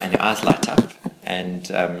her eyes light up, and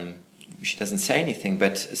she doesn't say anything,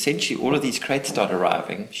 but essentially all of these crates start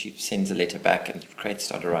arriving. She sends a letter back, and crates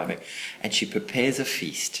start arriving, and she prepares a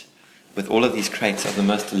feast with all of these crates of the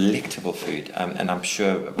most delectable food. And I'm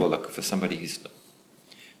sure, well, look, for somebody who's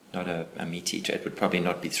not a meat eater, it would probably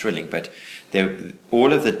not be thrilling, but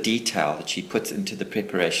all of the detail that she puts into the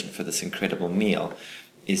preparation for this incredible meal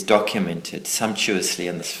is documented sumptuously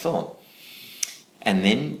in this film. And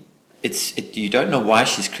then you don't know why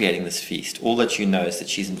she's creating this feast. All that you know is that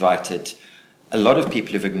she's invited a lot of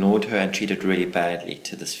people who've ignored her and treated really badly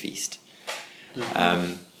to this feast.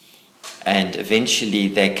 And eventually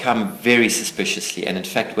they come very suspiciously. And in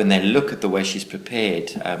fact, when they look at the way she's prepared,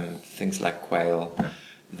 things like quail,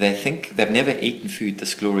 they think they've never eaten food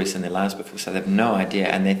this glorious in their lives before, so they have no idea,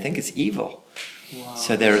 and they think it's evil. Wow.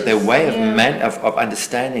 So their way of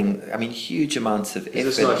understanding, I mean, huge amounts of effort.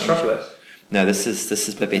 Is this not chocolate? No, this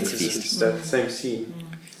is Babette's feast. It's that same scene.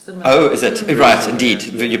 Oh, is it? Right, indeed.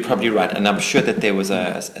 You're probably right. And I'm sure that there was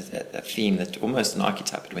a theme, that almost an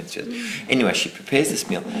archetype that went through it. Anyway, she prepares this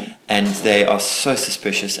meal, and they are so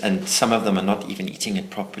suspicious, and some of them are not even eating it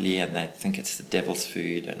properly, and they think it's the devil's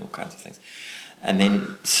food and all kinds of things. And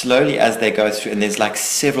then slowly as they go through, and there's like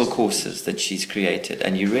several courses that she's created,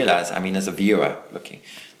 and you realize, I mean, as a viewer looking,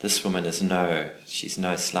 this woman she's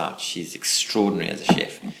no slouch. She's extraordinary as a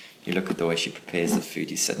chef. You look at the way she prepares the food,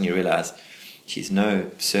 you suddenly realize she's no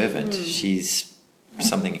servant. She's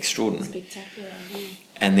something extraordinary. Spectacular.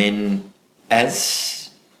 And then as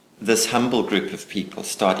this humble group of people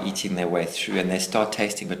start eating their way through, and they start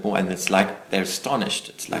tasting a bit more, and it's like they're astonished.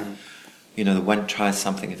 It's like, you know, the one tries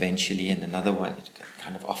something eventually, and another one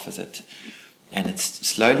kind of offers it. And it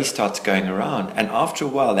slowly starts going around. And after a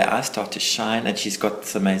while, their eyes start to shine, and she's got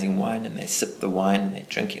this amazing wine, and they sip the wine, and they're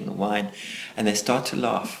drinking the wine, and they start to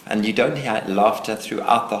laugh. And you don't hear laughter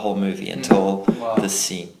throughout the whole movie until this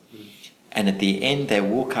scene. And at the end, they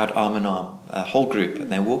walk out arm in arm, a whole group, and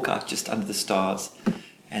they walk out just under the stars,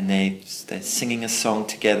 and they're singing a song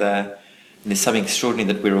together. And there's something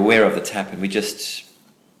extraordinary that we're aware of that's happened. We just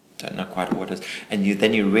don't know quite what it is. And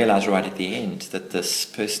then you realize right at the end that this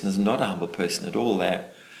person is not a humble person at all.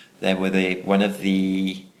 They were one of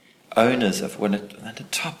the owners of one of the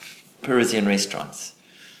top Parisian restaurants.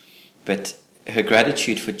 But her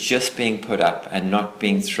gratitude for just being put up and not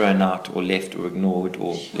being thrown out or left or ignored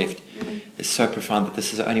or left is so profound that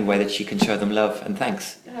this is the only way that she can show them love and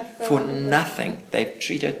thanks. For nothing. They've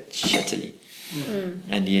treated her shittily.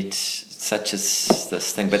 And yet, such is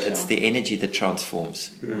this thing, but it's the energy that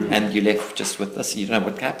transforms. And you're left just with this. You don't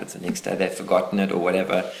know what happens the next day. They've forgotten it or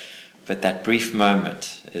whatever. But that brief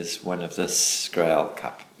moment is one of this Grail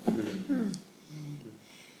cup.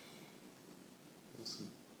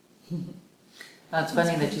 It's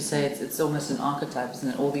funny that you say it's almost an archetype,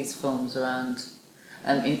 isn't it? All these films around,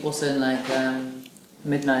 and also in like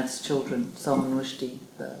Midnight's Children, Salman Rushdie.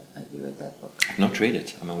 Have you read that book? I've not read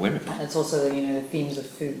it. I'm aware of it. It's also, you know, the themes of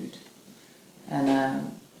food,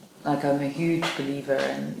 and like I'm a huge believer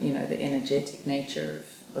in, you know, the energetic nature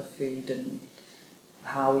of food and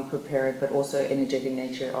how we prepare it, but also energetic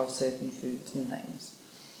nature of certain foods and things.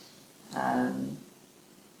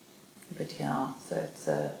 But yeah, so it's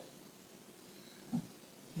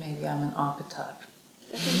maybe I'm an archetype.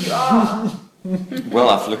 You are. Well,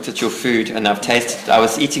 I've looked at your food and I've tasted. I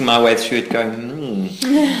was eating my way through it, going,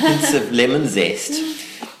 hints of lemon zest,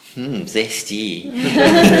 zesty,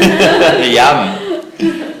 yum.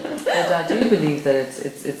 But I do believe that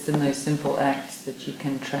it's in those simple acts that you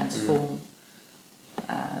can transform.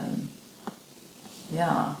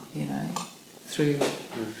 You know, through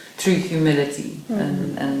humility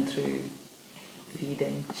and through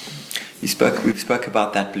feeding. We spoke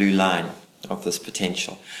about that blue line of this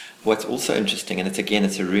potential. What's also interesting, and it's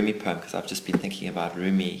a Rumi poem, because I've just been thinking about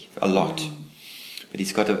Rumi a lot. But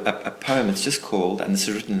he's got a poem, it's just called, and this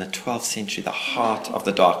is written in the 12th century, the heart of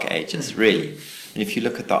the Dark Ages, really. And if you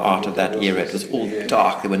look at the art of that era, it was all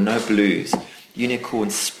dark, there were no blues.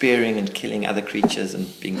 Unicorns spearing and killing other creatures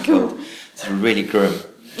and being killed. It's really grim.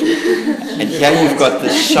 And here you've got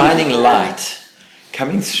this shining light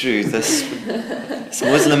coming through this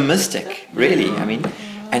Muslim mystic, really. I mean,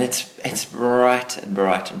 and it's bright and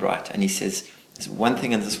bright and bright. And he says, there's one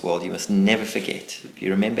thing in this world you must never forget. If you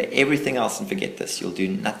remember everything else and forget this, you'll do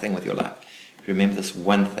nothing with your life. If you remember this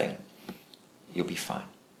one thing, you'll be fine.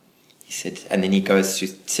 He said, and then he goes through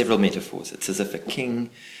several metaphors. It's as if a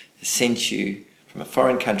king sent you from a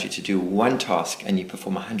foreign country to do one task and you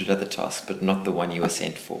perform 100 other tasks, but not the one you were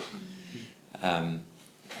sent for. And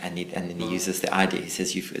then he uses the idea. He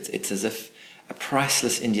says, it's as if a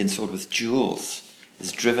priceless Indian sword with jewels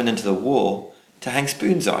is driven into the wall to hang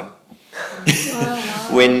spoons on.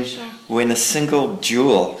 when when a single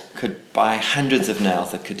jewel could buy hundreds of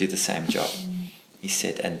nails that could do the same job. He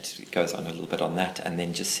said, and it goes on a little bit on that, and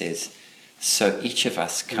then just says, so each of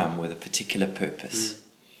us come with a particular purpose.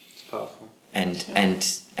 It's powerful.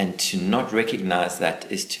 And to not recognize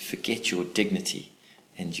that is to forget your dignity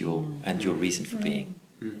and your reason for being.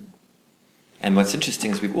 And what's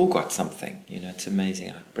interesting is we've all got something. It's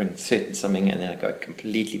amazing. I bring something and then I go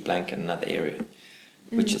completely blank in another area,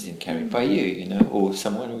 which is then carried by you, or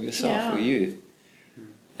someone or yourself or you.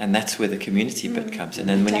 And that's where the community bit comes in.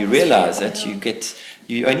 And when you realize that,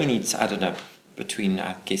 you only need, I don't know, between,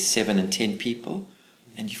 I guess, 7 and 10 people,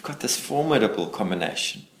 and you've got this formidable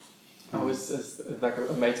combination. I was, like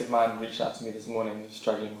a mate of mine reached out to me this morning,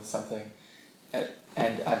 struggling with something,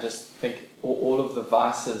 and I just think all of the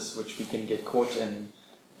vices which we can get caught in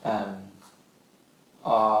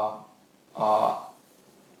are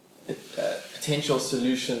potential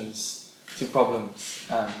solutions to problems.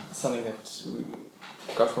 Something that we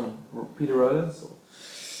got from Peter Rollins.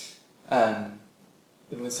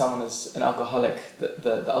 When someone is an alcoholic,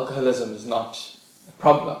 the alcoholism is not a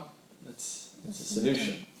problem; it's a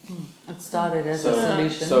solution. It started as a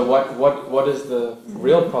solution. So what is the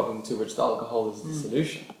real problem to which the alcohol is the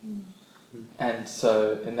solution? And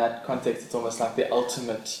so in that context, it's almost like the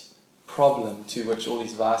ultimate problem to which all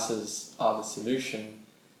these vices are the solution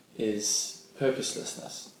is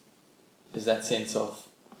purposelessness. Is that sense of,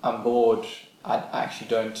 I'm bored, I actually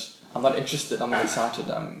don't, I'm not interested, I'm not excited,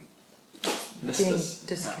 I'm listless. Being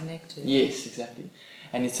disconnected. Yes, exactly.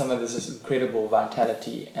 And it's something, there's this incredible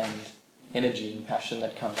vitality and energy and passion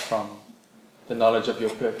that comes from the knowledge of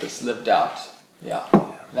your purpose lived out.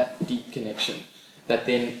 That deep connection that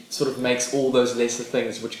then sort of makes all those lesser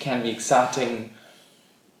things which can be exciting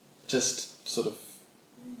just sort of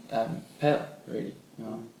pale, really.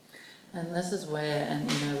 And this is where,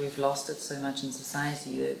 we've lost it so much in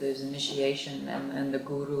society. There's initiation and the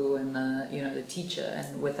guru and the teacher,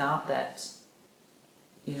 and without that,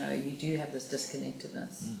 you do have this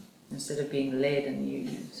disconnectedness. Instead of being led, and you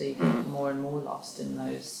get more and more lost in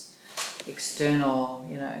those external,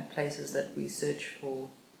 places that we search for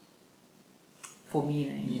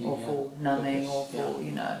meaning or for numbing or for,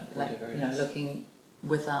 looking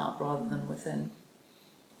without rather than within.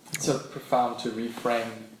 It's so profound to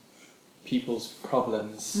reframe people's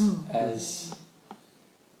problems as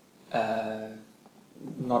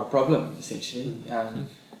not a problem, essentially.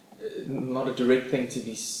 Not a direct thing to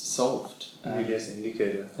be solved. Really as an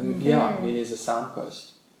indicator. Really as a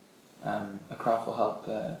signpost. A cry for help.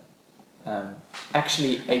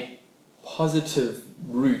 Actually a positive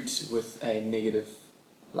route with a negative,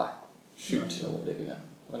 shoot or whatever.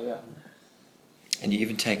 And you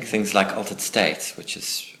even take things like altered states, which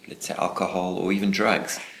is, let's say, alcohol or even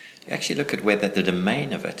drugs. You actually look at whether the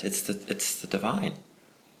domain of it, it's the divine.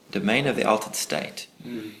 Domain of the altered state.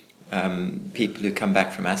 People who come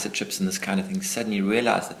back from acid trips and this kind of thing suddenly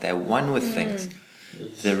realize that they're one with things.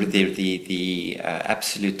 The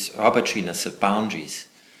absolute arbitrariness of boundaries.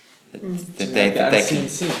 They can,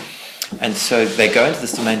 and so they go into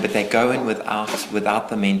this domain, but they go in without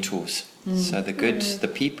the mentors. So the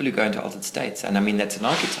people who go into altered states, and I mean that's an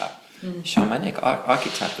archetype, shamanic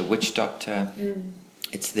archetype, the witch doctor.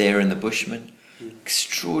 It's there in the Bushman.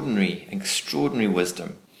 Extraordinary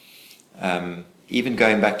wisdom. Even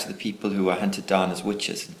going back to the people who were hunted down as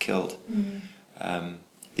witches and killed, the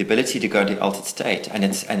ability to go into altered state, and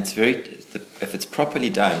it's very, if it's properly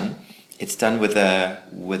done, it's done with a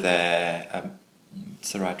what's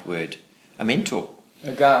the right word? A mentor,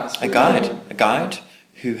 a guide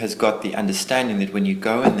who has got the understanding that when you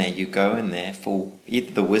go in there for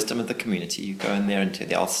either the wisdom of the community, you go in there into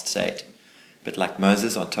the altered state, but like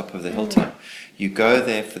Moses on top of the hilltop. You go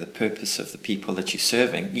there for the purpose of the people that you're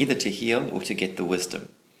serving, either to heal or to get the wisdom.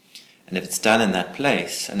 And if it's done in that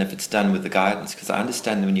place, and if it's done with the guidance, because I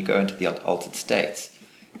understand that when you go into the altered states,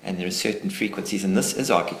 and there are certain frequencies, and this is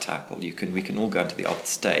archetypal, we can all go into the altered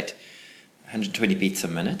state, 120 beats a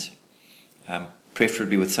minute,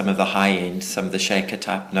 preferably with some of the high end, some of the shaker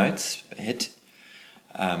type notes hit.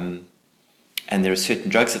 And there are certain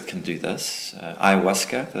drugs that can do this.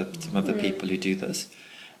 Ayahuasca, some of the people who do this.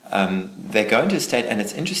 They go into a state, and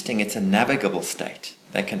it's interesting, it's a navigable state.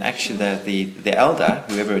 They can actually, the elder,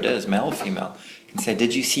 whoever it is, male or female, can say,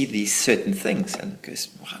 did you see these certain things? And goes,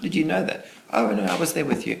 well, how did you know that? Oh, no, I was there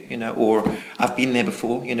with you, or I've been there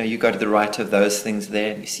before, you go to the right of those things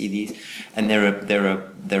there, and you see these. And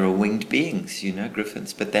there are winged beings,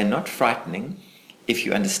 griffins, but they're not frightening if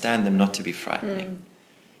you understand them not to be frightening.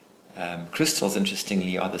 Crystals,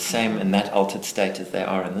 interestingly, are the same in that altered state as they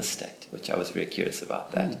are in this state, which I was very curious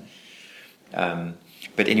about that.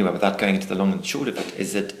 But anyway, without going into the long and short of it,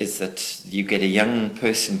 is that you get a young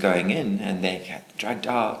person going in and they get drugged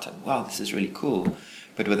out and wow, this is really cool,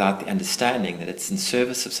 but without the understanding that it's in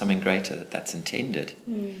service of something greater that's intended.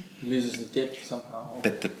 Loses the depth somehow.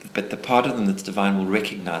 But the part of them that's divine will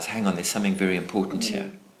recognize, hang on, there's something very important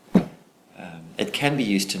here. It can be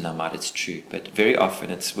used to numb out, it's true, but very often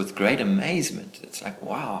it's with great amazement. It's like,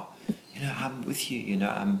 wow, I'm with you,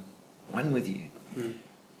 I'm one with you.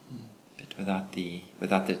 But without the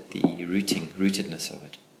rootedness of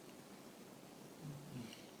it.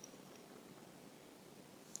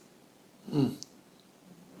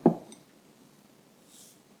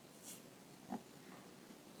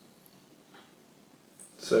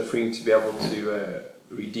 So freeing to be able to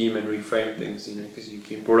redeem and reframe things, because you've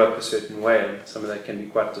been brought up a certain way, and some of that can be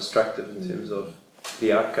quite destructive in terms of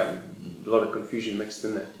the outcome. A lot of confusion mixed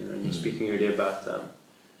in that, and you're speaking earlier about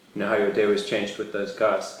how your day was changed with those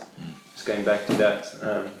guys. Just going back to that,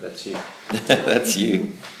 that's you. That's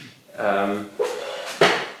you.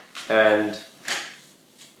 And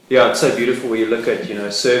yeah, it's so beautiful where you look at,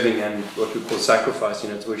 serving and what we call sacrifice.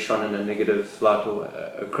 It's always shone in a negative light or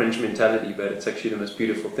a cringe mentality, but it's actually the most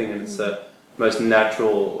beautiful thing, and it's the most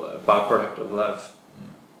natural byproduct of love.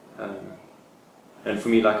 And for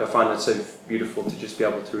me, I find it so beautiful to just be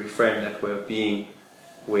able to reframe that way of being,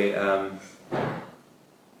 where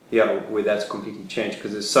that's completely changed,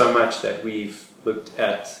 because there's so much that we've looked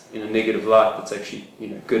at in a negative light that's actually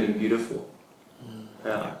good and beautiful.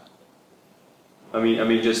 I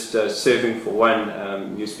mean, just serving for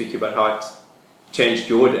one. You speak about how it changed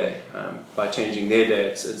your day by changing their day.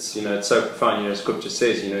 It's so profound. Scripture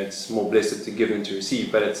says it's more blessed to give than to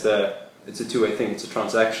receive, but it's a two-way thing. It's a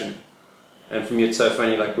transaction. And for me, it's so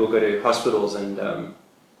funny. We'll go to hospitals and love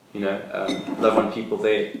on people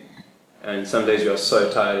there, and some days you are so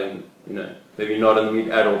tired and maybe not in the mood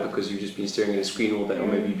at all because you've just been staring at a screen all day, or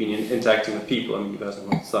maybe you've been interacting with people. I mean, you guys know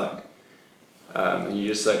what it's like. And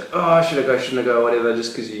you're just like, oh, should I go, whatever,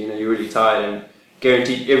 just because you're really tired, and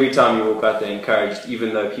guaranteed every time you walk out there encouraged,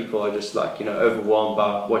 even though people are just overwhelmed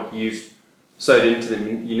by what you've sowed into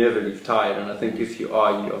them, you never leave tired. And I think if you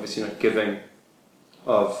are, you're obviously not giving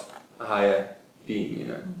of a higher being,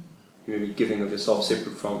 you're maybe giving of yourself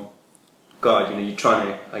separate from God, you're trying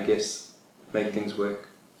to, I guess, make things work.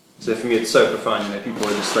 So for me it's so profound, people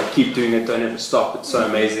are just keep doing it, don't ever stop, it's so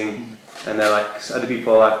amazing. And they're other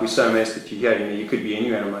people are we're so amazed that you're here, you could be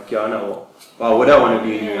anywhere. And I'm like, yeah, I know, well, would I want to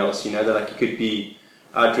be anywhere else? They're you could be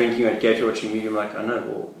out drinking at Gate watching media. I'm like, I know,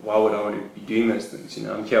 well, why would I want to be doing those things?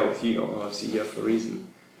 I'm here with you, I'm obviously here for a reason.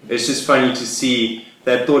 It's just funny to see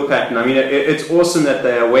that thought pattern. I mean, it's awesome that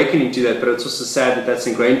they're awakening to that, but it's also sad that that's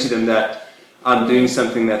ingrained to them, that I'm doing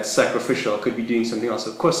something that's sacrificial. I could be doing something else.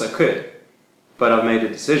 Of course I could, but I've made a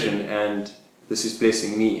decision, and this is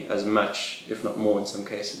blessing me as much, if not more in some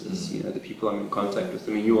cases, as the people I'm in contact with.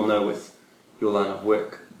 I mean, you will know with your line of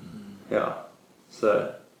work. Yeah.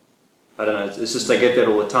 So, I don't know, it's just I get that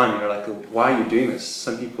all the time. Why are you doing this?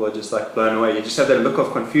 Some people are just blown away. You just have that look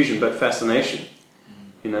of confusion but fascination.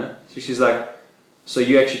 So she's like, so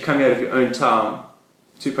you actually come out of your own time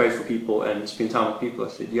to pray for people and spend time with people? I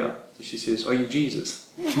said, yeah. So she says, are you Jesus?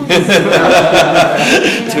 To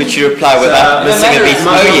which you reply without missing a beat,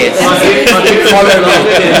 oh yes.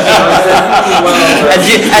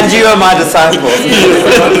 And you are my disciple.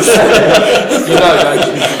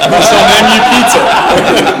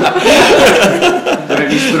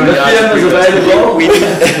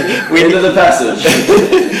 We need the passage.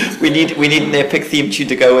 We need an epic theme tune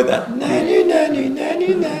to go with that.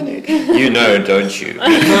 You know, don't you?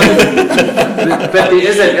 But there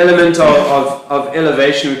is that element of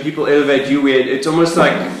elevation when people elevate you, where it's almost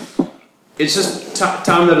it's just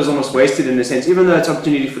time that is almost wasted in a sense, even though it's an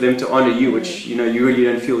opportunity for them to honor you, which you really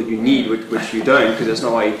don't feel you need, which you don't, because that's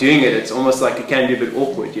not why you're doing it. It's almost it can be a bit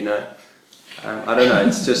awkward, I don't know,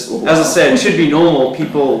 it's just, as I said, it should be normal,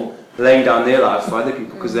 people laying down their life for other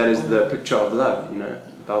people, because that is the picture of love. The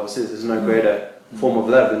Bible says there's no greater form of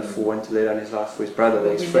love than for one to lay down his life for his brother,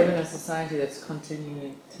 his friend. We live in a society that's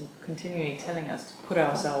continually telling us to put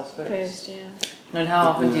ourselves first. And how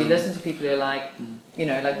often do you listen to people who are like,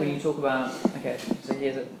 when you talk about, okay, so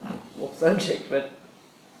here's a off subject, but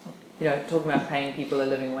talking about paying people a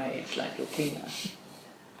living wage, like your cleaner.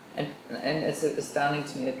 And it's astounding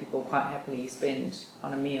to me that people quite happily spend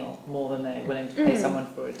on a meal more than they're willing to pay someone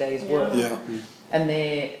for a day's work. Yeah. And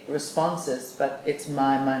their response is, but it's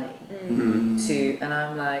my money. And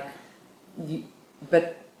I'm like,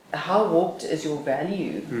 but how warped is your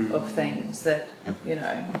value of things that,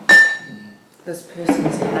 this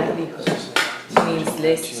person's livelihood means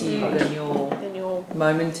less to you than your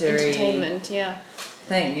momentary entertainment,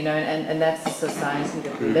 thing, you know, and that's the society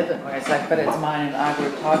that we live in, where it's like, but it's mine and I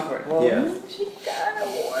worked hard for it. Well, Yeah. she kind of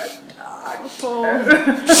worked hard for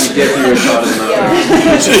You definitely worked hard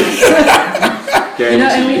enough. You know,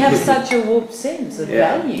 and we have such a warped sense of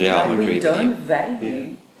Yeah. value. Yeah, I Like, agree we with don't you.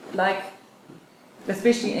 value, like,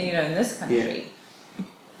 especially, you know, in this country.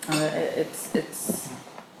 It's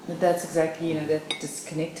that's exactly, you know, that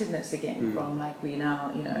disconnectedness again from, like, we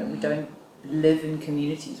now, you know, we don't live in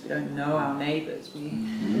communities, we don't know our neighbours,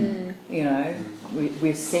 you know,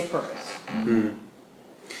 we're separate.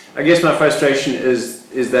 I guess my frustration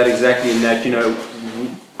is that exactly in that, you know,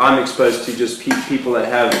 I'm exposed to just people that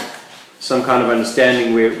have some kind of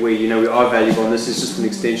understanding where you know, we are valuable, and this is just an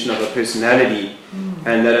extension of our personality,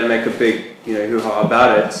 and they don't make a big, you know, hoo-ha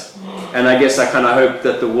about it. And I guess I kind of hope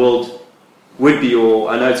that the world would be, or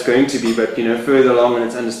I know it's going to be, but, you know, further along in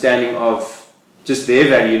its understanding of just their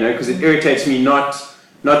value, you know, because it irritates me, not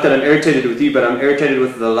that I'm irritated with you, but I'm irritated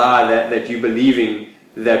with the lie that you're believing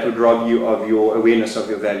that would rob you of your awareness of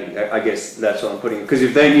your value. I guess that's what I'm putting. Because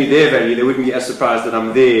if they knew their value, they wouldn't be as surprised that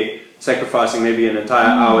I'm there sacrificing maybe an entire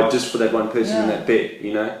hour just for that one person in that bed,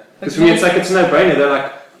 you know? Because for me, it's like, it's a no-brainer. They're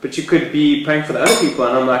like, but you could be praying for the other people,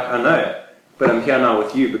 and I'm like, I know, but I'm here now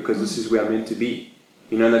with you because this is where I'm meant to be.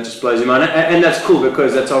 You know, and that just blows your mind. And that's cool,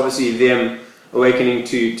 because that's obviously them awakening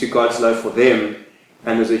to God's love for them,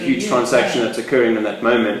 and there's a huge transaction that's occurring in that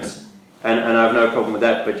moment. And I have no problem with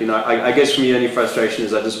that, but, you know, I guess for me the only frustration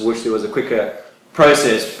is I just wish there was a quicker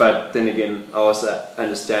process, but then again I also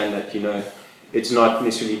understand that, you know, it's not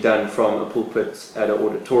necessarily done from a pulpit at an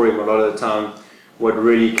auditorium. A lot of the time what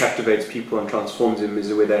really captivates people and transforms them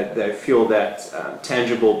is where they feel that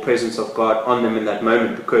tangible presence of God on them in that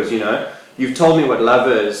moment, because, you know, you've told me what love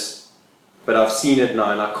is, but I've seen it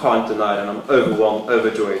now and I can't deny it, and I'm overwhelmed,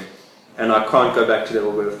 overjoyed, and I can't go back to that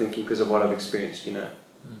old way of thinking because of what I've experienced, you know.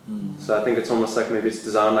 So I think it's almost like maybe it's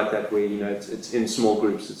designed like that, where, you know, it's in small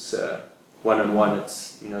groups, it's one-on-one,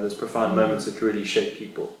 it's, you know, those profound moments that really shape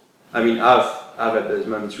people. I mean, I've had those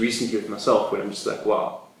moments recently with myself where I'm just like,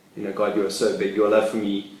 wow, you know, God, you are so big, your love for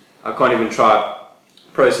me, I can't even try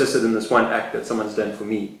process it in this one act that someone's done for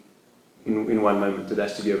me in one moment. It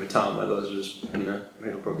has to be over time, otherwise it'll just, you know,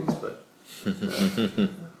 it'll probably explode.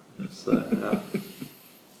 So, yeah.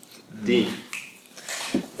 Dean.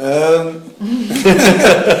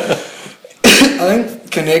 I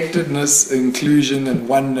think connectedness, inclusion, and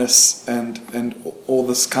oneness, and all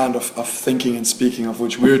this kind of thinking and speaking of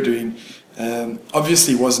which we're doing,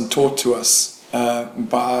 obviously wasn't taught to us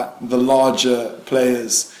by the larger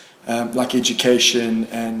players like education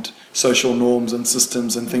and social norms and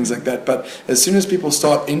systems and things like that. But as soon as people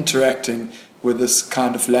start interacting with this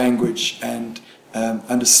kind of language and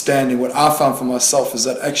understanding, what I found for myself is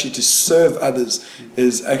that actually to serve others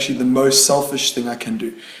is actually the most selfish thing I can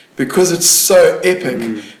do, because it's so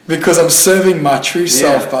epic, because I'm serving my true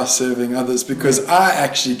self by serving others, because I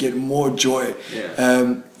actually get more joy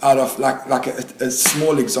out of like a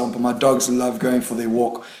small example. My dogs love going for their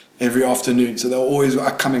walk every afternoon, so they'll always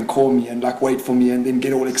come and call me and like wait for me and then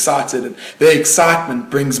get all excited, and their excitement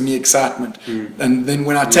brings me excitement. And then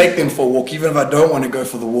when I take them for a walk, even if I don't want to go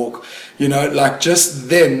for the walk, you know, like just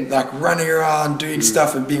them like running around doing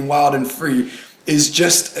stuff and being wild and free is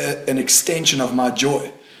just an extension of my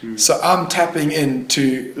joy. So I'm tapping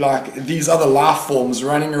into like these other life forms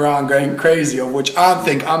running around going crazy, of which I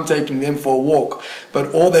think I'm taking them for a walk,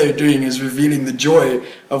 but all they're doing is revealing the joy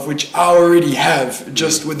of which I already have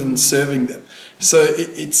just within serving them. So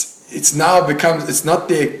it's now becomes, it's not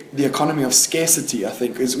the economy of scarcity, I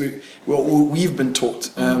think, is we've been taught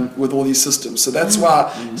with all these systems. So that's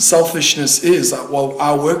why selfishness is like, well,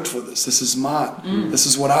 I worked for this. This is mine. This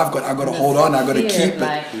is what I've got. I've got to hold on. I've got to keep it.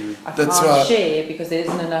 I can't share because there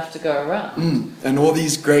isn't enough to go around. And all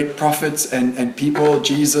these great prophets and people,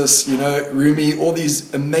 Jesus, you know, Rumi, all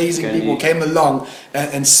these amazing people came along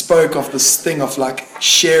and spoke of this thing of like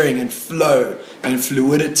sharing and flow and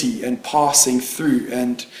fluidity and passing through,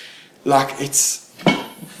 and like it's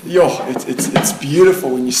beautiful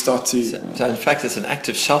when you start to. So in fact, it's an act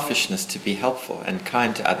of selfishness to be helpful and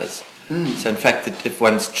kind to others. So in fact, that if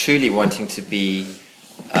one's truly wanting to be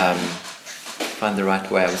find the right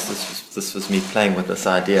way, this was me playing with this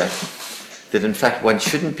idea that in fact one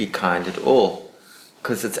shouldn't be kind at all,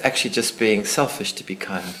 because it's actually just being selfish to be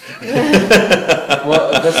kind.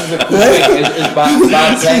 Well, this is the cool thing, is by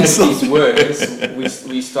playing with these words,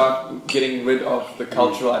 we start getting rid of the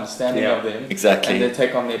cultural understanding of them. Exactly. And they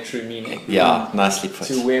take on their true meaning. Yeah, nicely put.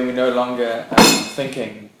 To where we're no longer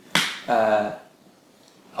thinking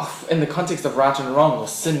in the context of right and wrong, or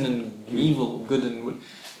sin and evil, good and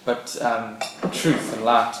but truth and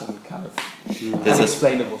light and kind of There's a-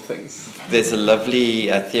 unexplainable things. There's a lovely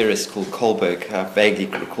theorist called Kohlberg, I vaguely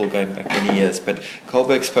recall going back many years, but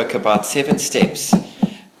Kohlberg spoke about 7 steps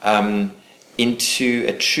into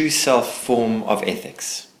a true self form of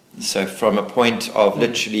ethics. So from a point of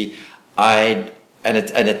literally, and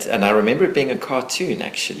I remember it being a cartoon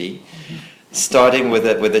actually, starting with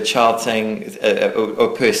a child saying,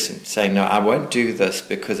 or a person saying, no, I won't do this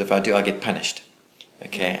because if I do, I'll get punished.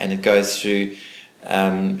 Okay, and it goes through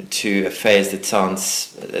to a phase that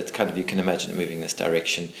sounds, it's kind of, you can imagine it moving this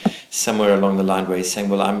direction, somewhere along the line where he's saying,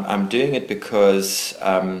 well, I'm doing it because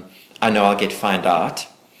I know I'll get found out,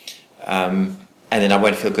 and then I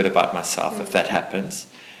won't feel good about myself if that happens,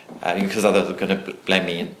 because others are going to blame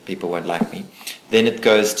me and people won't like me. Then it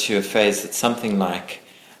goes to a phase that's something like,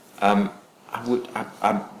 I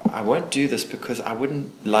won't do this because I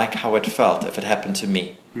wouldn't like how it felt if it happened to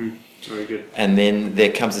me. Very good. And then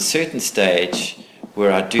there comes a certain stage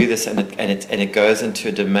where I do this, and it goes into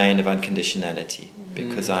a domain of unconditionality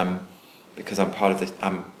because I'm part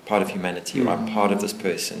of humanity, or I'm part of this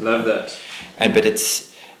person. Love that. But it's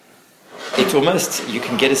almost, you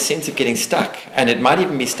can get a sense of getting stuck, and it might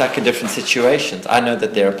even be stuck in different situations. I know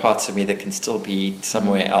that there are parts of me that can still be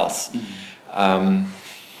somewhere else.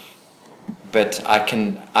 But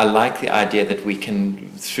I like the idea that we can,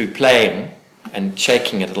 through playing and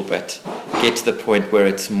shaking it a little bit, get to the point where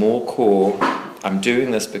it's more core. I'm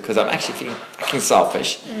doing this because I'm actually feeling fucking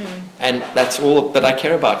selfish, and that's all that I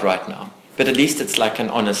care about right now. But at least it's like an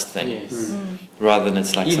honest thing, Yes. rather than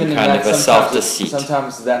it's like Even some in kind that, of a sometimes self-deceit.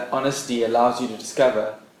 Sometimes that honesty allows you to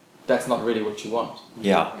discover that's not really what you want.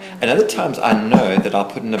 Yeah. And other times I know that I'll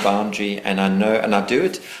put in a boundary, and I'll do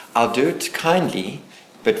it kindly,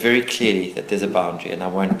 but very clearly that there's a boundary, and I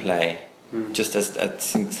won't play. Just as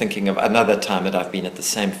thinking of another time that I've been at the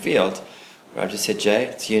same field, where I just said, Jay,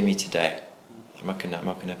 it's you and me today. I'm not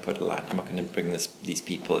gonna put a line. I'm not gonna bring these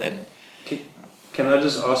people in. Can I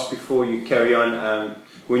just ask before you carry on,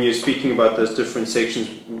 when you're speaking about those different sections,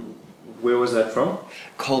 where was that from?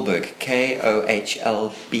 Kohlberg, Kohlberg,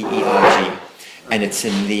 and it's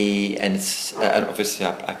obviously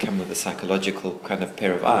I come with a psychological kind of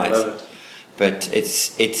pair of I eyes. love it. But it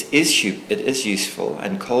is useful,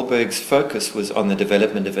 and Kohlberg's focus was on the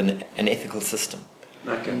development of an ethical system.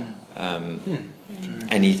 Okay.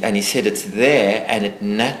 And he said it's there, and it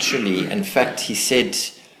naturally, in fact, he said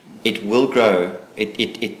it will grow.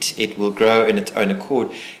 It will grow in its own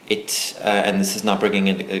accord. And this is now bringing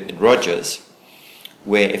in Rogers,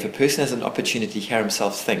 where if a person has an opportunity to hear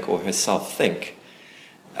himself think or herself think,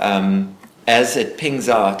 as it pings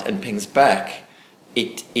out and pings back,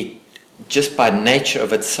 it just by nature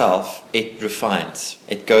of itself, it refines.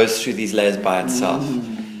 It goes through these layers by itself.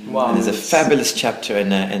 Wow. And there's a fabulous chapter in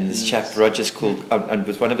this chap Rogers called, and it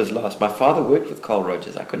was one of his last. My father worked with Carl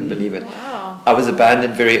Rogers. I couldn't believe it. Wow. I was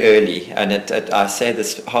abandoned very early, and I say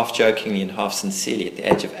this half jokingly and half sincerely. At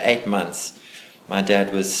the age of 8 months, my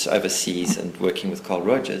dad was overseas and working with Carl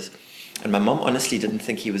Rogers, and my mom honestly didn't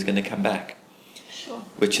think he was going to come back,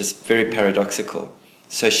 which is very paradoxical.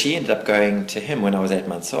 So she ended up going to him when I was 8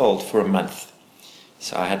 months old for a month.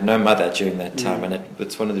 So I had no mother during that time, and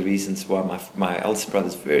it's one of the reasons why my eldest brother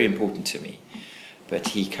is very important to me. But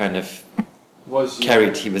he kind of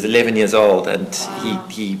he was 11 years old, and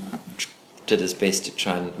he did his best to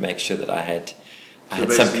try and make sure that I had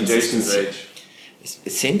some consistency.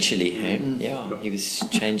 Essentially, yeah, he was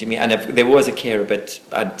changing me. And there was a carer, but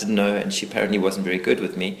I didn't know, and she apparently wasn't very good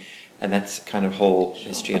with me. And that's kind of whole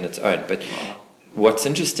history on its own. But what's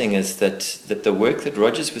interesting is that the work that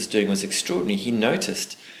Rogers was doing was extraordinary. He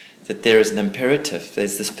noticed that there is an imperative,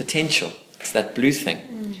 there's this potential, it's that blue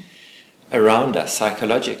thing around us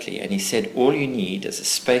psychologically. And he said, all you need is a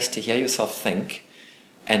space to hear yourself think,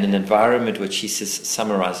 and an environment which he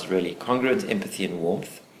summarizes really, congruence, empathy, and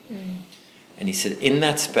warmth. And he said, in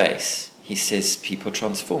that space, he says, people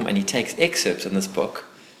transform. And he takes excerpts in this book,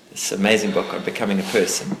 this amazing book on becoming a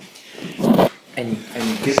person. And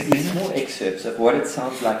he gives these small excerpts of what it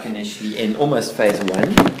sounds like initially in almost phase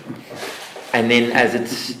 1. And then as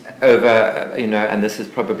it's over, and this is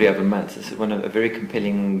probably over months, this is one of a very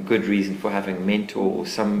compelling, good reason for having a mentor or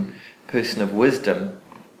some person of wisdom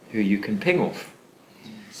who you can ping off.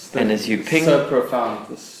 And as you ping, so profound.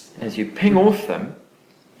 As you ping off them,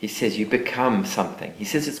 he says you become something. He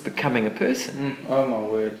says it's becoming a person. Oh my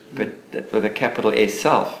word! But with a capital S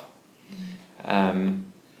self.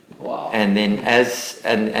 Wow. And then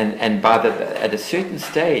and by at a certain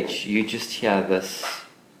stage, you just hear this.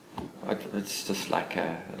 It's just like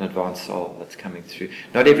an advanced soul that's coming through.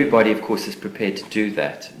 Not everybody, of course, is prepared to do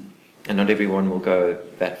that, and not everyone will go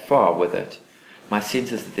that far with it. my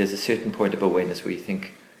sense is that there's a certain point of awareness where you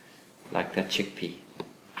think, like that chickpea,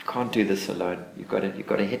 I can't do this alone. You've got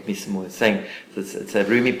to hit me some more. It's saying it's a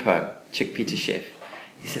Rumi poem, Chickpea to Chef.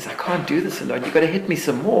 He says, I can't do this alone. You've got to hit me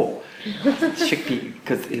some more. It's chickpea,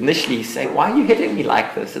 because initially he's saying, why are you hitting me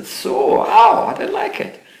like this? It's sore. Ow, I don't like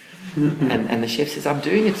it. and the chef says, I'm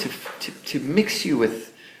doing it to mix you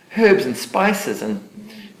with herbs and spices and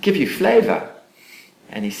give you flavor.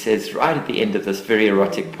 And he says, right at the end of this very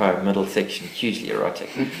erotic poem, middle section, hugely erotic,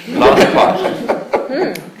 last part,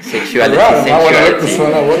 sexuality,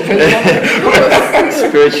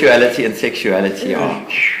 spirituality and sexuality are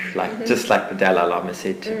just like the Dalai Lama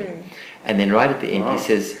said to me. And then right at the end he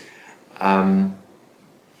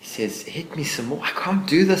says, hit me some more, I can't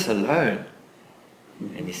do this alone.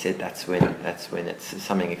 And he said that's when it's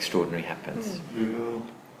something extraordinary happens.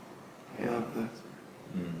 I love that.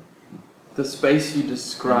 The space you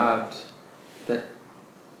described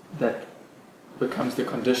that becomes the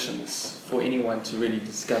conditions for anyone to really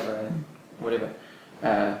discover and whatever.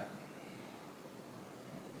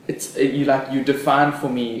 You define for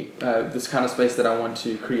me this kind of space that I want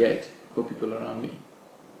to create for people around me.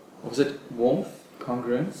 Was it warmth,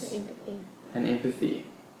 congruence, and empathy?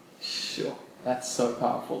 Sure, that's so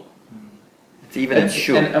powerful. It's even in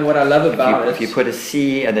shu. And what I love about if you put a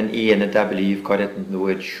C and an E and a W, you've got it in the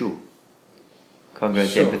word shu.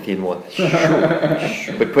 Congruence, empathy, and warmth. Shu.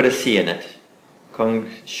 But put a C in it.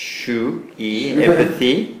 Shu, E,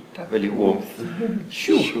 empathy, W, warmth.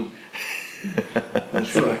 Shu.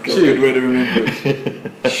 That's like a good way to remember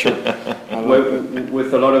it. Sure.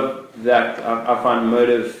 With a lot of that, I find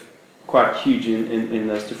motive quite huge in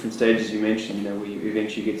those different stages you mentioned. Where you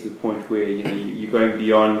eventually get to the point where you're going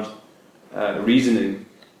beyond reasoning,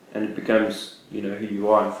 and it becomes who you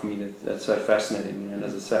are. And for me, that's so fascinating. And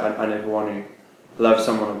as I say, I never want to love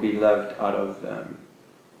someone or be loved out of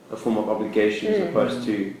a form of obligation, as opposed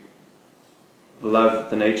to love,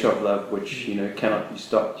 the nature of love, which cannot be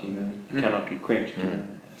stopped, cannot be quenched.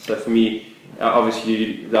 So for me,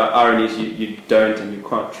 obviously, the irony is you don't and you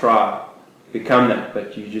can't try become that,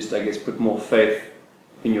 but you just, I guess, put more faith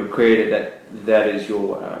in your Creator that is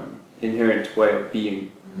your inherent way of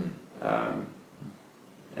being. And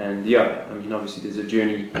obviously there's a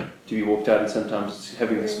journey to be walked out, and sometimes it's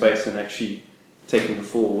having the space and actually taking the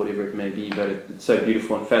fall, whatever it may be, but it's so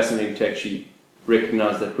beautiful and fascinating to actually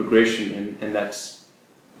recognize that progression, and that's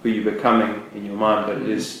who you're becoming in your mind, but it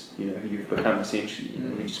is who you've become essentially.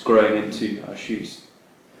 We're just growing into our shoes.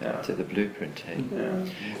 To the blueprint.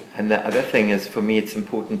 And the other thing is, for me, it's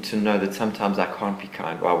important to know that sometimes I can't be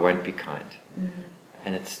kind, or I won't be kind.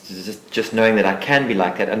 And it's just knowing that I can be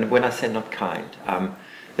like that. And when I say not kind,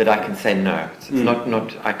 that I can say no. It's not.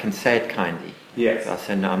 I can say it kindly. Yes. So I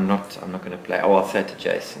say no. I'm not going to play. Oh, I'll say it to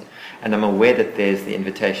Jason. And I'm aware that there's the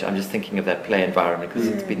invitation. I'm just thinking of that play environment because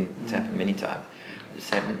it's happened many times. I just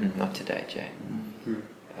say, not today, Jay.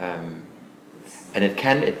 And it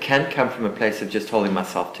can come from a place of just holding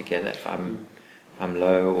myself together. If I'm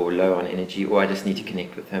low on energy, or I just need to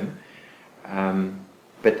connect with him.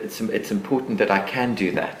 But it's important that I can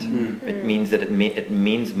do that. It means that it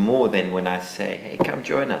means more than when I say, "Hey, come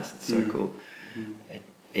join us." It's so cool.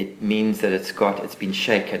 It means that it's been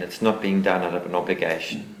shaken. It's not being done out of an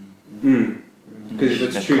obligation. Because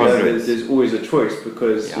if it's true, there's always a choice.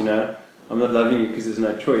 Because I'm not loving you because there's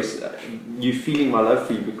no choice. You're feeling my love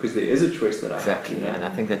for you because there is a choice that I have. Exactly, and I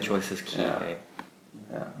think that choice is key.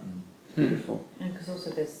 Beautiful. And because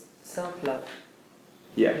also there's self-love.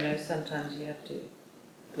 Yeah. Sometimes you have to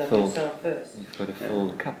love Full. yourself first. You've got a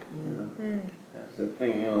full cup. That's the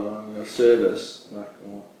thing, on service,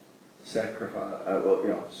 or sacrifice,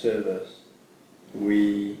 service.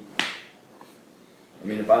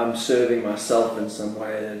 If I'm serving myself in some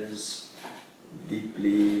way that is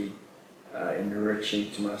deeply enriching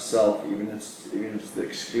to myself, even if it's the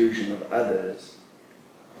exclusion of others,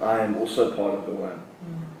 I am also part of the one.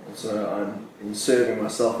 And so in serving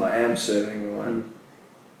myself, I am serving the one.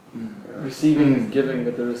 Receiving is giving,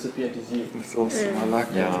 but the recipient is you. That's awesome. I like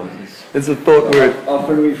that. Yeah. It's a thought word.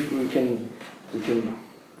 Often we can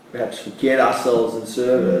perhaps forget ourselves in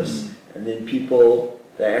service, and then people,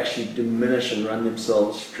 they actually diminish and run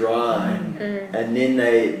themselves dry, and then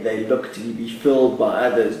they look to be filled by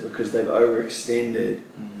others because they've overextended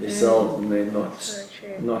themselves and they're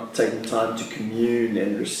not taking time to commune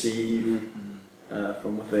and receive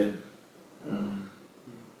from within.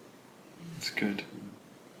 It's good.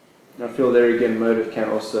 And I feel there again, motive can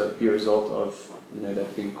also be a result of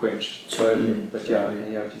that being quenched. Totally. But what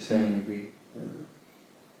you're saying,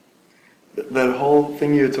 That whole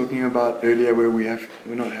thing you were talking about earlier, where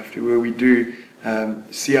we do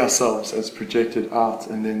see ourselves as projected out,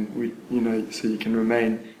 and then so you can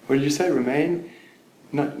remain. What did you say? Remain?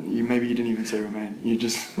 No, maybe you didn't even say remain. You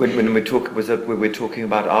just when we we're talking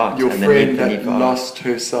about art. Your and friend then that lost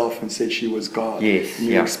herself and said she was God. Yes. And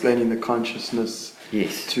you're explaining the consciousness.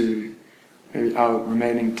 Yes. To maybe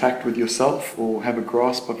remain intact with yourself, or have a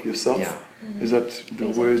grasp of yourself. Yeah. Is that the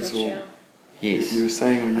words or? Yes. You were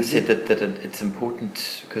saying when you I said that it's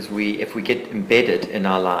important because if we get embedded in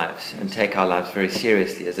our lives and take our lives very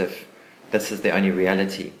seriously as if this is the only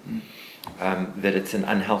reality, that it's an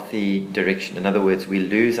unhealthy direction. In other words, we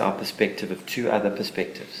lose our perspective of two other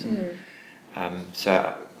perspectives.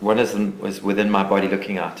 So one of them was within my body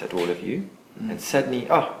looking out at all of you, and suddenly,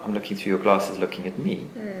 I'm looking through your glasses looking at me,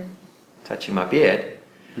 touching my beard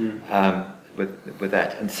with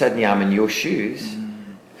that, and suddenly I'm in your shoes.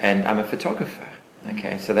 And I'm a photographer.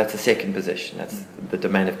 Okay, so that's the second position. That's the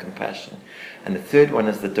domain of compassion. And the third one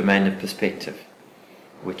is the domain of perspective,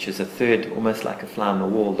 which is a third, almost like a fly on the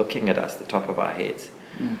wall, looking at us, the top of our heads.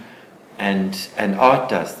 And art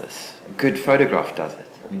does this. A good photograph does it.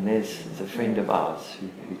 I mean, there's a friend of ours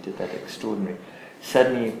who did that extraordinary.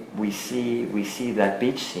 Suddenly we see that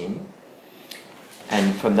beach scene,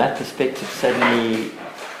 and from that perspective, suddenly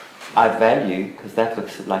I value, because that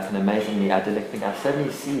looks like an amazingly idyllic thing, I suddenly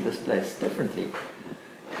see this place differently.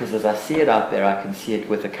 Because as I see it out there, I can see it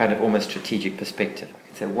with a kind of almost strategic perspective. I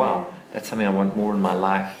can say, wow, that's something I want more in my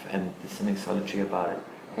life, and there's something solitary about it.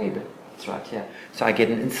 Hey, but it's right here. So I get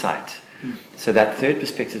an insight. So that third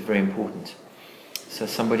perspective is very important. So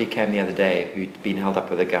somebody came the other day who'd been held up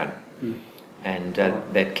with a gun. And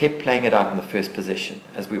they kept playing it out in the first position,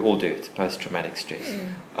 as we all do. It's post-traumatic stress.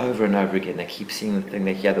 Over and over again, they keep seeing the thing,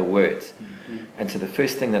 they hear the words. And so the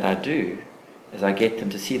first thing that I do is I get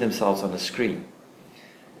them to see themselves on a screen.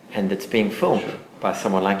 And it's being filmed by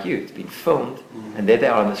someone like you. It's been filmed, and there they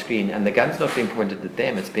are on the screen, and the gun's not being pointed at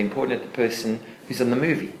them, it's being pointed at the person who's in the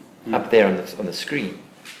movie, up there on the screen.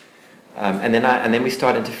 And then we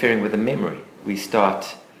start interfering with the memory. We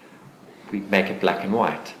make it black and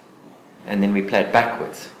white. And then we play it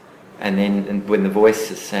backwards. And then when the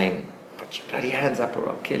voice is saying, put your bloody hands up or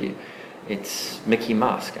I'll kill you, it's Mickey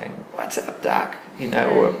Mouse going, what's up, Duck?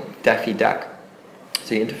 Or Daffy Duck.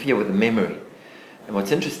 So you interfere with the memory. And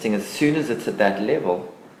what's interesting is as soon as it's at that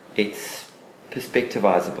level, it's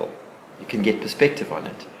perspectivizable. You can get perspective on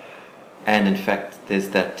it. And in fact, there's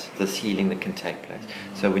this healing that can take place.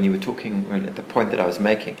 So when you were talking, at the point that I was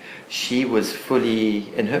making, she was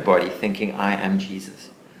fully in her body thinking, I am Jesus.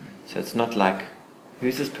 So it's not like,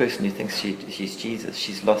 who's this person who thinks she's Jesus?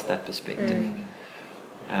 She's lost that perspective.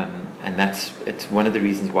 And it's one of the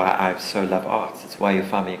reasons why I so love arts. It's why you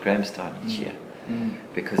find me at Grahamstown each year.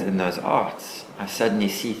 Because in those arts, I suddenly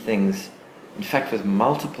see things, in fact, with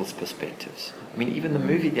multiple perspectives. I mean, even the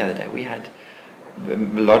movie the other day, we had a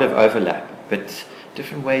lot of overlap, but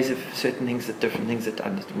different ways of certain things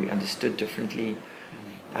that we understood differently.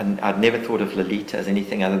 And I'd never thought of Lolita as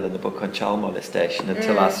anything other than the book on child molestation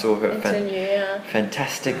until I saw her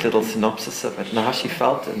fantastic little synopsis of it and how she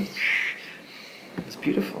felt, and it was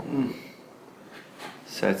beautiful.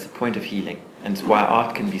 So it's the point of healing, and it's why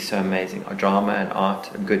art can be so amazing. Our drama and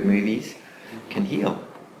art and good movies can heal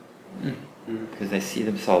because they see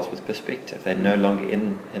themselves with perspective. They're no longer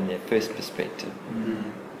in their first perspective.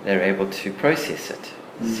 They're able to process it,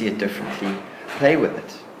 see it differently, play with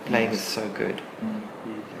it. Playing is so good.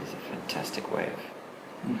 It's a fantastic way of...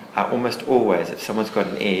 I almost always, if someone's got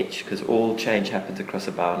an edge, because all change happens across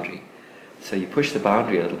a boundary, so you push the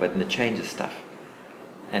boundary a little bit and it changes stuff.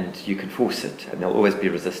 And you can force it, and there'll always be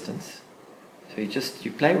resistance. So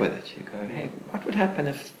you play with it. You go, hey, what would happen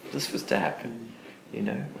if this was to happen?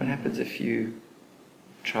 What happens if you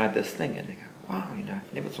tried this thing? And they go, wow,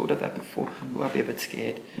 I've never thought of that before. Oh, I'll be a bit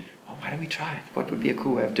scared. Oh, why don't we try it? What would be a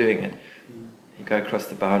cool way of doing it? You go across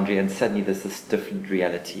the boundary, and suddenly there's this different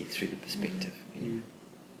reality through the perspective.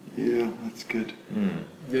 Yeah, that's good.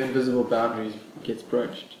 The invisible boundaries gets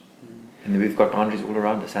broached. And then we've got boundaries all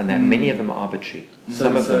around us, and many of them are arbitrary. So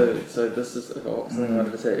this is something I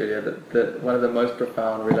wanted to say earlier, that one of the most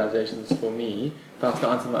profound realizations for me, if I was to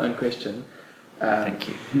answer my own question. Thank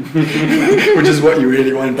you. Which is what you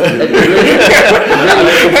really want to do.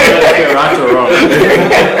 Right or wrong.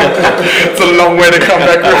 It's a long way to come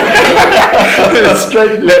back.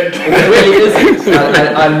 Straight left. It really isn't.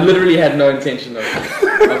 I literally had no intention of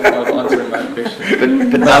answering my question.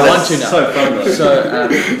 But I want to now. So fun. So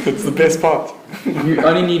it's the best part. You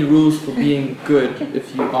only need rules for being good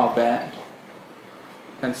if you are bad.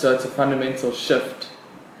 And so it's a fundamental shift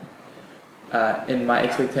in my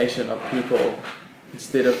expectation of people,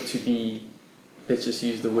 instead of to be, let's just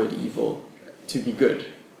use the word evil, to be good.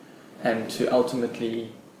 and to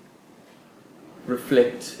ultimately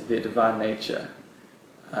reflect their divine nature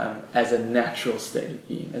as a natural state of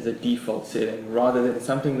being, as a default setting, rather than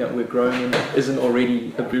something that we're growing in that isn't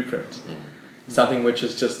already a blueprint, something which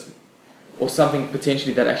is just, or something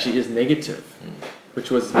potentially that actually is negative, which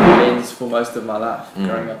was the lens for most of my life,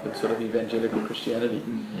 growing up in sort of evangelical Christianity.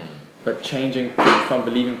 But changing from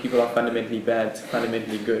believing people are fundamentally bad to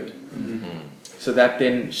fundamentally good. So that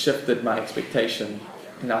then shifted my expectation.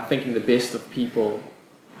 Now thinking the best of people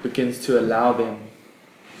begins to allow them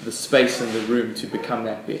the space in the room to become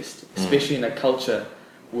that best, especially in a culture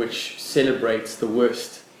which celebrates the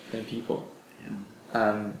worst in people.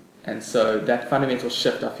 And so that fundamental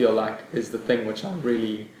shift, I feel like, is the thing which I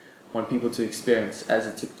really want people to experience, as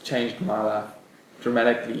it's changed my life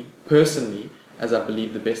dramatically, personally, as I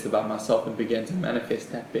believe the best about myself and began to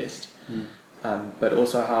manifest that best. But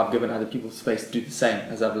also how I've given other people space to do the same,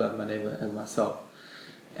 as I've loved my neighbor as myself.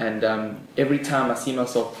 And every time I see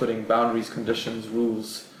myself putting boundaries, conditions,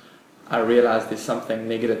 rules, I realize there's something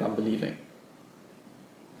negative I'm believing.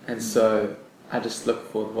 And so I just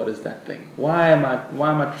look for, what is that thing? Why am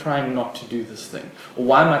I trying not to do this thing? Or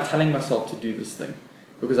why am I telling myself to do this thing?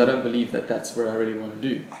 Because I don't believe that that's what I really want to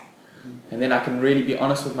do. And then I can really be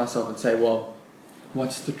honest with myself and say, well,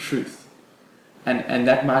 what's the truth? And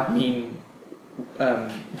that might mean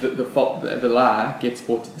the lie gets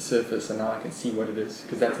brought to the surface, and now I can see what it is,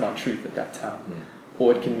 because that's my truth at that time.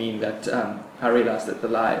 Or it can mean that I realize that the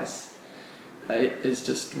lie is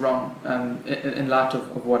just wrong in light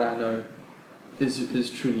of what I know is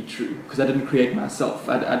truly true, because I didn't create myself.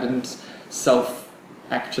 I didn't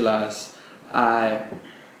self-actualize. I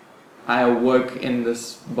awoke in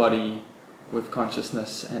this body with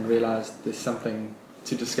consciousness and realized there's something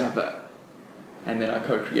to discover, and then I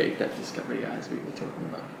co-create that discovery, as we were talking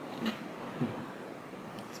about.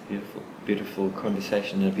 It's beautiful, beautiful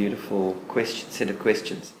conversation and a beautiful set of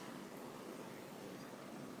questions.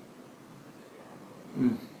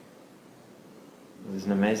 There's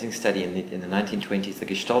an amazing study in the 1920s, the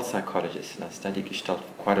Gestalt psychologists, and I studied Gestalt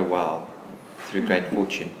for quite a while through great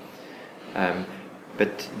fortune.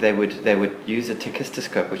 But they would use a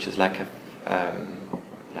tachistoscope, which is like a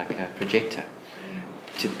projector,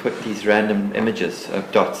 to put these random images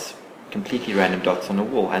of dots, completely random dots on a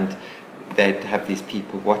wall, and they'd have these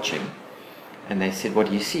people watching, and they said, "What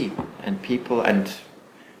do you see?" And people would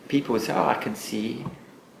say, "Oh, I can see."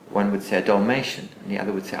 One would say a Dalmatian, and the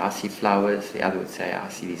other would say, "I see flowers." The other would say, "I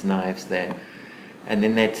see these knives there." And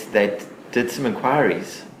then they did some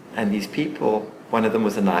inquiries, and these people, one of them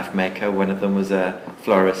was a knife maker, one of them was a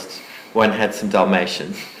florist, one had some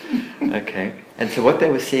Dalmatians. Okay, and so what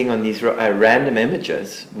they were seeing on these random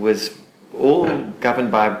images was all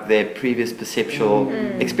governed by their previous perceptual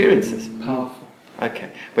experiences. Powerful. Okay,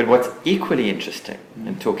 but what's equally interesting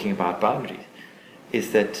in talking about boundaries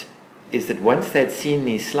is that once they'd seen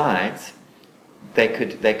these slides, they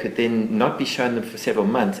could then not be shown them for several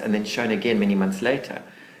months and then shown again many months later.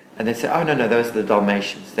 And they'd say, "Oh, no, those are the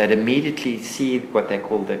Dalmatians." They'd immediately see what they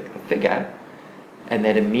call the figure, and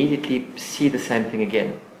they'd immediately see the same thing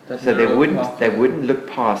again. So they wouldn't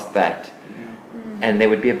look past that. And there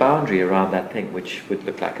would be a boundary around that thing, which would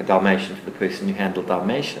look like a Dalmatian for the person who handled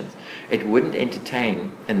Dalmatians. It wouldn't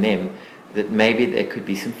entertain in them that maybe there could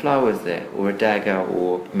be some flowers there, or a dagger,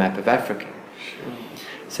 or a map of Africa.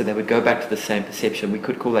 So they would go back to the same perception. We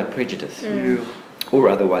could call that prejudice, or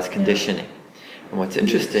otherwise conditioning. And what's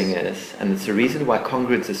interesting is, and it's the reason why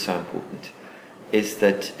congruence is so important, is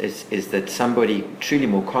that somebody truly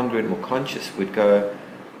more congruent, more conscious would go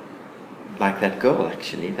like that girl,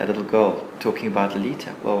 actually, that little girl talking about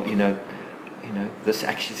Lolita. Well, you know, this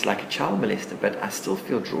actually is like a child molester, but I still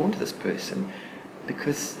feel drawn to this person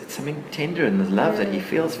because it's something tender in the love that he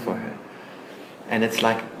feels for her. And it's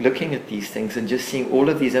like looking at these things and just seeing all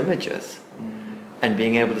of these images and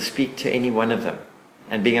being able to speak to any one of them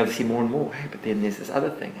and being able to see more and more. Hey, but then there's this other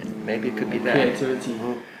thing, and maybe it could be that. Creativity.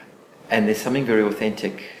 And there's something very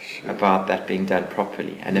authentic about that being done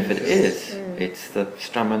properly. And if it is, it's the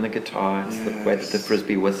strum on the guitar, it's the way that the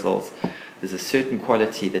frisbee whistles. There's a certain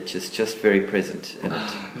quality that's just very present in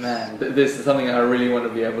it. Man, this is something I really want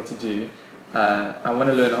to be able to do. I want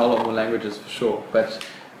to learn a whole lot more languages for sure, but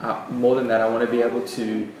more than that, I want to be able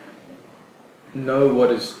to know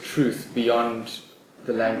what is truth beyond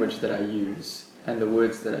the language that I use and the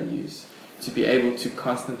words that I use. To be able to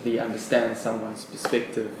constantly understand someone's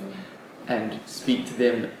perspective and speak to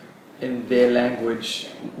them in their language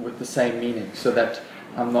with the same meaning, so that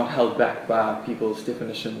I'm not held back by people's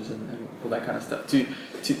definitions and all that kind of stuff.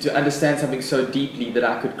 To understand something so deeply that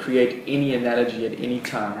I could create any analogy at any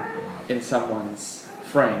time in someone's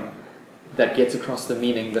frame that gets across the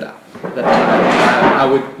meaning that I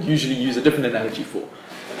would usually use a different analogy for.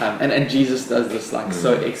 And Jesus does this like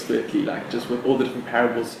so expertly, like just with all the different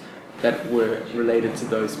parables that were related to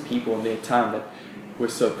those people in their time that were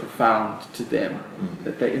so profound to them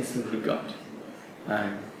that they instantly got.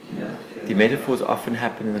 The metaphors often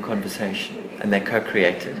happen in the conversation, and they're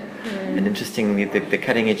co-created. And interestingly, the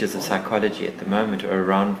cutting edges of psychology at the moment are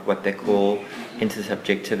around what they call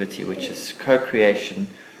intersubjectivity, which is co-creation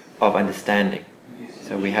of understanding.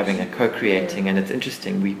 So we're having a co-creating, and it's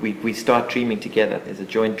interesting. We start dreaming together. There's a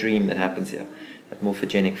joint dream that happens here. That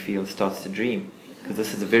morphogenic field starts to dream, because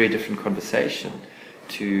this is a very different conversation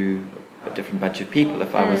to a different bunch of people.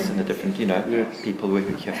 If I was in a different, people who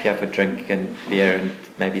have a drink and beer and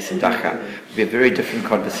maybe some dacha, it would be a very different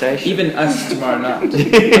conversation. Even us tomorrow night. I'm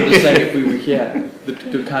just saying, if we were here,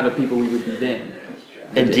 the kind of people we would be then.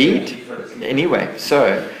 Indeed. Anyway,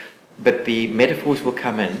 but the metaphors will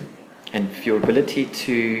come in, and your ability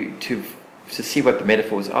to see what the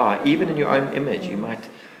metaphors are, even in your own image, you might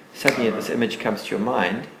suddenly, if this image comes to your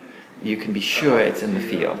mind, you can be sure it's in the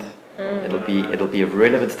field. It'll be of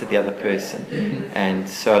relevance to the other person. And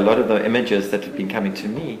so a lot of the images that have been coming to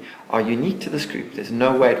me are unique to this group. There's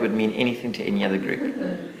no way it would mean anything to any other group.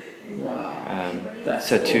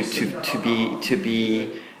 So to be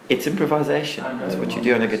it's improvisation. It's what you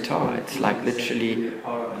do on a guitar. It's like literally,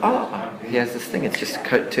 here's this thing. It's just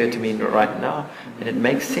occurred to me right now, and it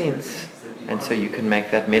makes sense. And so you can make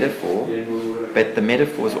that metaphor, but the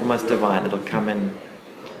metaphor is almost divine. It'll come in.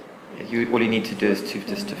 All you need to do is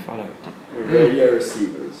just to follow it. We're radio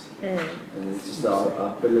receivers, and it's just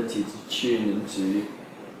our ability to tune into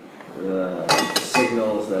the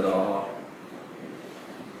signals that are,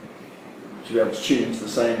 to be able to tune into the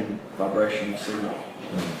same vibration signal,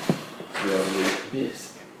 to be able to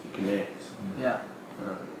connect. Yeah.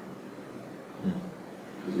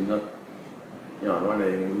 Because we're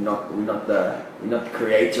not the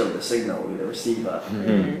creator of the signal. We're the receiver.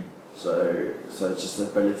 So it's just the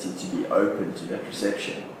ability to be open to that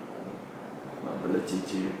reception, the ability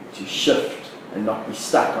to shift and not be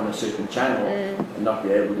stuck on a certain channel, and not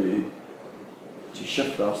be able to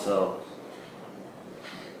shift ourselves.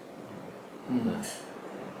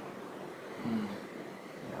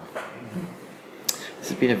 This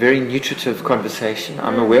has been a very nutritive conversation.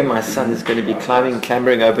 I'm aware my son is going to be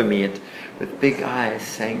clambering over me with big eyes,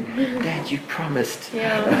 saying, "Dad, you promised."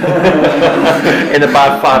 Yeah. In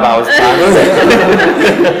about 5 hours' time.